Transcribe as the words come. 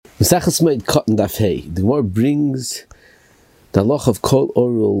Mesachas Moed Katan daf hey. The Gemara brings the halach of kol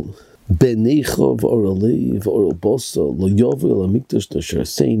oral benechov oral lev oral bosa lo yovel amikdash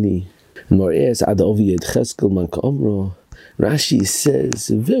l'sharaseni. And more asks ad oviyed cheskel man ka'amra. Rashi says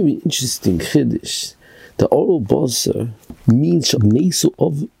a very interesting chiddush. The oral bosa means mesu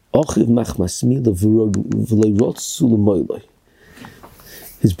of achiv maxmas mila v'leirotzu l'moilai.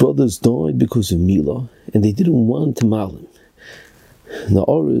 His brothers died because of Mila, and they didn't want to mal him. The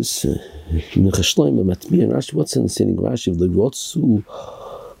Oris, Mechashleim, Matmi, and Rashi, what's understanding Rashi of Leirotzu,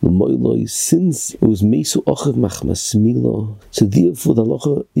 L'moiloi, since it was Mesu Achiv Machmas Mila, so therefore the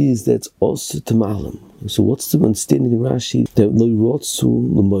halacha is that's also to mal him. So what's the understanding in Rashi? That Leirotzu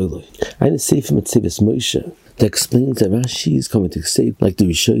L'moiloi. I had a say from Matzeves Moshe that explains that Rashi is coming to say, like the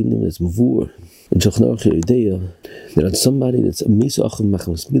Rishonim as Mavur. And that on somebody that's a Mesu Achiv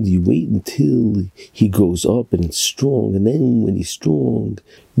Machmas Mila, you wait until he grows up and it's strong, and then when he's strong,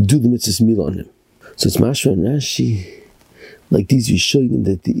 you do the mitzvahs Mila on him. So it's Mashra and Rashi, like these Rishonim,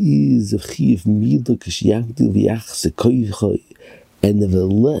 that there is a Xiv Mila K'shiyagdil V'yach Sekoychai, and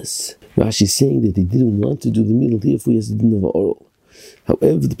nevertheless, Rashi is saying that he didn't want to do the Mila, therefore he has the din of oral.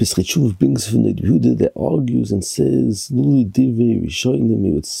 However, the Pesach Shuv brings from the Yehuda that argues and says, Luli Divrei Rishonim,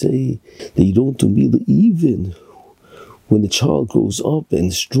 he would say that you don't do Mila even when the child grows up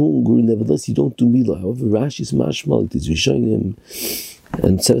and stronger, nevertheless you don't do Mila. However, Rashi's mashma, like this Rishonim,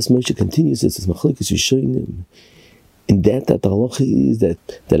 and Tzavas Moshe continues, it says, Machlekes Rishonim, in that the halacha is that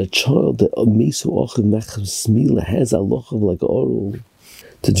a child that a Mesu Achiv Machmas Mila has a halacha of like oral,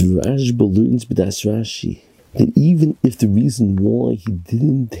 that Rashba learns b'das Rashi, that even if the reason why he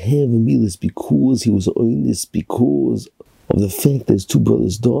didn't have a Mila is because he was honest, because of the fact that his two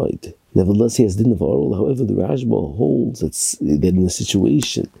brothers died, nevertheless he has din of oral. However, the Rashba holds that in a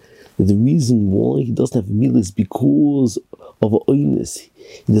situation that the reason why he doesn't have a Mila is because of a honest,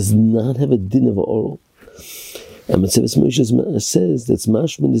 he does not have a din of oral. And Matzeves Moshe says that's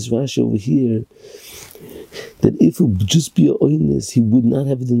mashman this Rashi over here, that if it would just be a oinus, he would not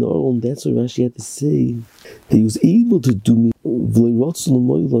have it in oral, and that's why Rashi had to say that he was able to do me,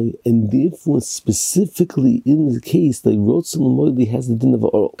 and therefore specifically in the case that Rotzul has the din of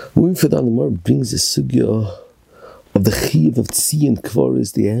oral. Moving further on, the Gemara brings the sugya of the חיוב of ציון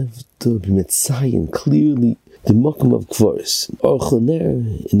kvaris. They have to be metzayin clearly the makom of kvaris.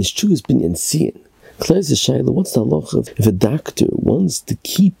 Orchoner in his true has been in ציון. Claire's the shayla, what's the halacha if a doctor wants to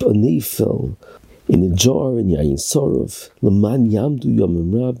keep a nefel in a jar in Yayin Sarov, Laman Yamdu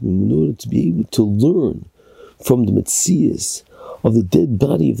Yamim Rab, in order to be able to learn from the Metzias of the dead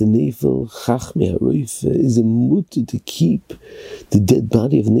body of the Nefel, Chachme HaRoife, is a mutter to keep the dead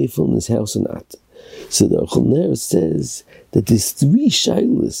body of the Nefel in his house or not. So the Orchoner says that there's three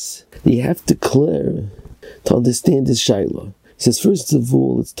shaylas that you have to clear to understand this shayla. He says, first of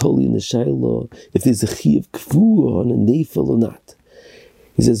all, it's totally in the shayla if there's a Chiv Kfur on a Nefel or not.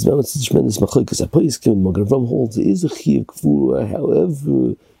 He says, it's a tremendous machlokes. Magravam holds there is a Xiv Kfura.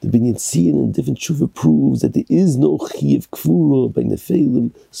 However, the Binyan Tzien and different tshuva proves that there is no Xiv Kfura by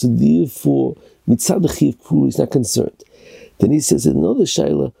Nefelim. So therefore, mitzad the Xiv Kfura is not concerned. Then he says another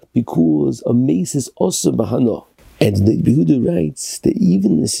shaila because a mace is also bahana. And the Yehuda writes that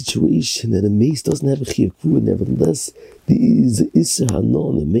even in a situation that a mace doesn't have a Xiv Kfura, nevertheless there is a Isser Hana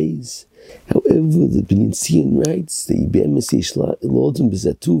on the mace. However, the Binyan Tzien writes that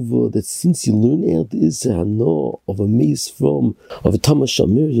since you learn out the Isser Hana of a mace from of a Tamasha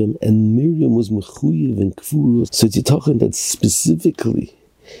Miriam, and Miriam was mechuyev and kfura, so you're talking that specifically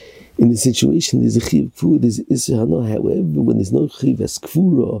in the situation there's a chiv kfura, there's Isser Hana. However, when there's no chiv as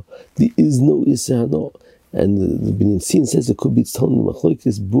kfura, there is no Isser Hana. And the Binyan Tzien says it could be telling the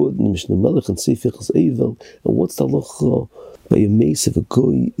machlokes brought in the Mishnah Melech and Sefer Eivel. And what's the halacha by a mace of a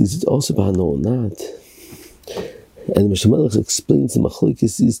goy? Is it also bahana or not? And the Mishnah Melech explains the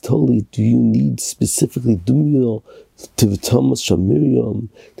machlokes is totally, do you need specifically dumya to the Thomas Shamiriam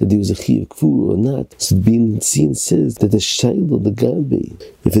that there was a chiv kfur or not? So the Binyan Tzien says that the shayla, the gabe,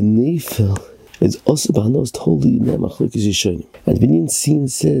 if a nefel is also bahana, is totally in that machlokes Yishonim. And the Binyan Tzien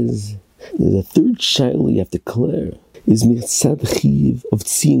says the third shayla you have to clear is mitzad חיוב of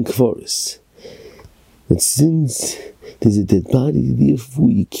Tzien kvaris. That since there's a dead body,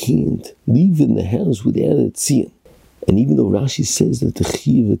 therefore you can't leave in the house without a Tzien. And even though Rashi says that the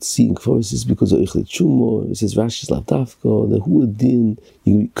חיוב of Tzien kvaris is because of Eichlet Shumor, it says Rashi's lavdafka, that who then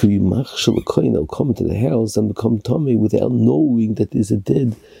you could be machshel a kohen, they'll come into the house and become tomei without knowing that there's a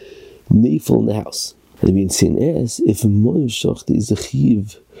dead nefel in the house. And being seen as if a moed there is a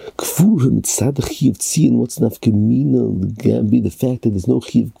חיוב Kfura mitzad the חיוב Tzien, what's nafkamina? Be the fact that there's no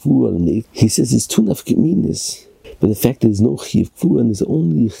חיוב kfura on it. He says it's two nafkaminas. But the fact that there's no חיוב כפור and there's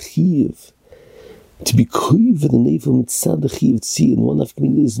only a חיוב to be חיוב the nefel mitzad the חיוב ציון, one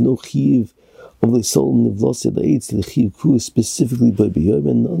nafkamina is no חיוב of the soul and the velocity of the AIDS to the חיוב כפור specifically by B'yom,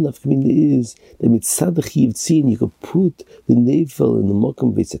 and one nafkamina is that mitzad the חיוב ציון you could put the nefel in the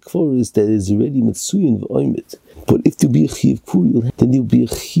makam beis hakfaros that is already mitzuyin v'oimet. But if there be a חיוב כפור, then there will be a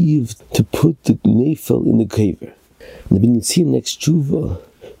חיוב to put the nefel in the kaver. And the B'nai next tshuva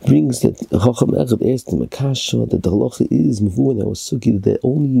brings that Chacham Echad asked him a kasha that the halacha is mavur now sugi that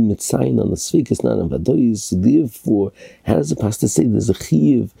only mitzayin on the svek is not on vadois. So therefore, how does it pass to say there's a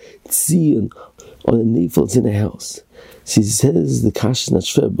חיוב ציון on a nefel that's in a house? So he says the kasha is not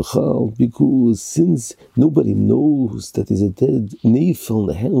shver b'chal because since nobody knows that there's a dead nefel in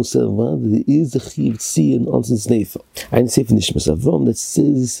the house, there is a חיוב ציon on this nefel. I didn't say from Nishmas Avram that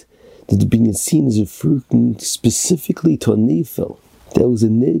says that the B'nai is referring specifically to a nefel. There was a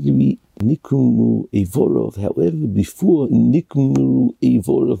negri nikrumu evorov. However, before nikrumu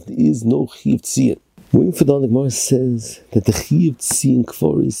evorov, there is no חיוב ציון. When for the Gemara says that the חיוב ציון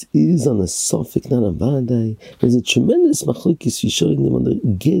kfaris is on a suffix, not a vadai, there's a tremendous machlokes rishonim on the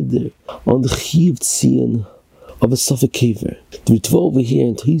geder on the חיוב ציון of a suffix kaver. The Ritva over here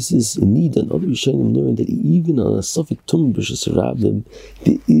in Taisis in Nida and other rishonim learn that even on a suffix tum b'shas rabim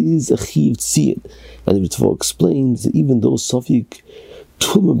there is a חיוב ציון. And the Ritva explains that even though suffix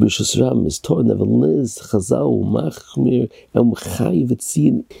Tumah b'shas rabim is Torah, nevertheless Chazal machmir and chayiv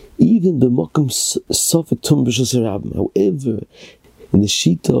tzin even b'makom suffix tumah b'shas rabim. However, in the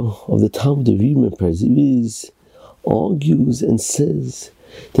shita of the Talmud Rimah Parziz argues and says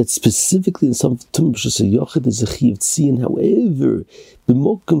that specifically in some tumah b'shas yachid is a חיוב ציון. However,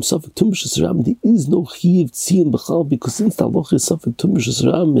 b'makom suffix tumah b'shas rabim there is no חיוב ציון b'chal, because since the halacha is suffix tumah b'shas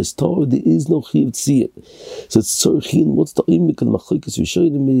rabim is Torah, there is no חיוב ציון. So it's tzorchin. What's the imik of the machlokes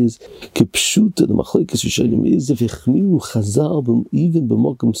rishonim is kepshuta. The machlokes rishonim is if yechmiru chazal even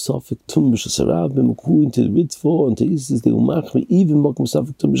b'makom suffix tumah b'shas rabim according to the Ritva and to Isis they will machmi even b'makom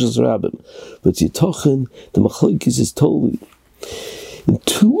suffix tumah b'shas rabim. But yitochen the machlokes is totally in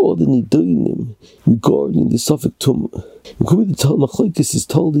two other nidonim regarding the suffix tumah. According to the machlokes is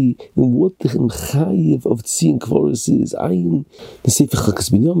totally in what the chayiv of tzin kvaris is. Ayin the Sefer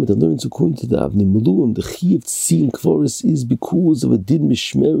Chakas Binyamin that learns according to the Avnei Meluim the chayiv tzin kvaris is because of a din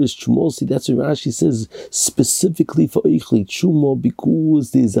mishmeres chumosi. That's what Rashi says specifically for eichli chuma,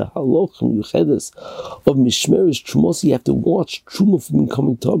 because there's a halach yuchedes of mishmeres chumosi. You have to watch chuma from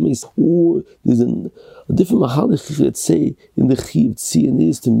incoming tummies, or there's a different mahalach let's say in the chayiv tzin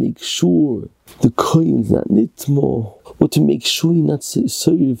is to make sure the kohen is not nitmo, or to make sure he not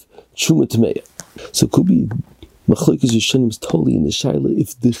serve truma tmeya. So it could be machlokes rishonim is totally in the shaila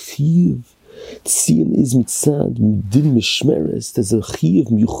if the חיוב ציון is mitzad din mishmeres, there's a חיוב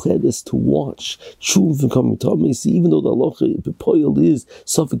miyuchedes to watch truma from coming to me. So even though the halacha bepoil is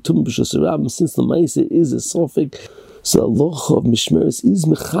suffix tumah b'shas rabim, since the ma'aser is a suffix, so the halacha of mishmeres is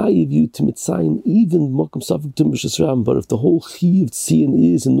mechayiv you to mitzayin even makom suffix tumah b'shas rabim. But if the whole חיוב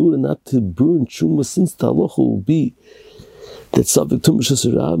ציון is in order not to burn truma, since the halacha will be that suffix tumah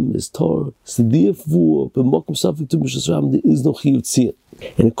b'shas rabim is Torah, so therefore b'makom suffix tumah b'shas rabim there is no חיוב ציון.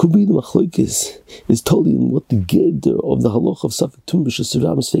 And it could be the machlokes is totally in what the geder of the halacha of suffix tumah b'shas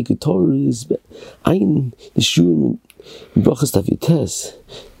rabim fake Torah is. Ein the shurim in brachas taf yites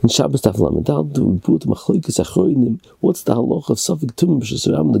in Shabbos taf lamed we put machlokes achronim. What's the halacha of suffix tumah b'shas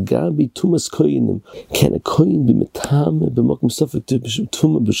rabim? The gabi tumas kohenim. Can a kohen be metame b'makom suffix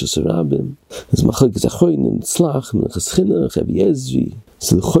tumah b'shas rabim? There's machlokes achronim tzlach menachas chinuch Rabbi Ezri.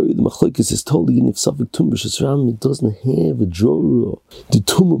 So the machlokes is totally in if suffix tumah b'shas rabim it doesn't have a drawer the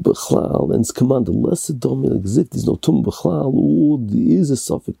tumah b'chlal, and it's commanded lesser domi like as if there's no tumah b'chlal, or there is a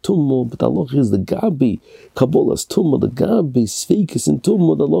suffix tumah, but the halacha is the gabi kabbalas tumah, the gabi sveikis in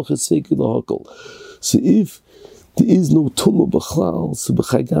tumah, the halacha is sveikis lahakol. So if there is no tumah b'chlal, so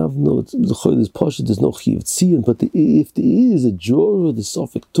b'chaygav the choy is pasha, there's no חיוב ציון. But if there is a drawer of the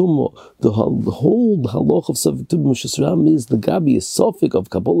suffix tumah, the whole halach of suffix tumah b'shas rabim is the gabi is suffix of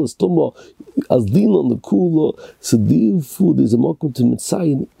kabbalas tumah as din on the kula. So therefore there's a makom to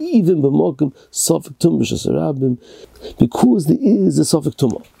mitzayin even b'makom suffix tumah b'shas rabim, because there is a suffix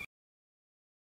tumah.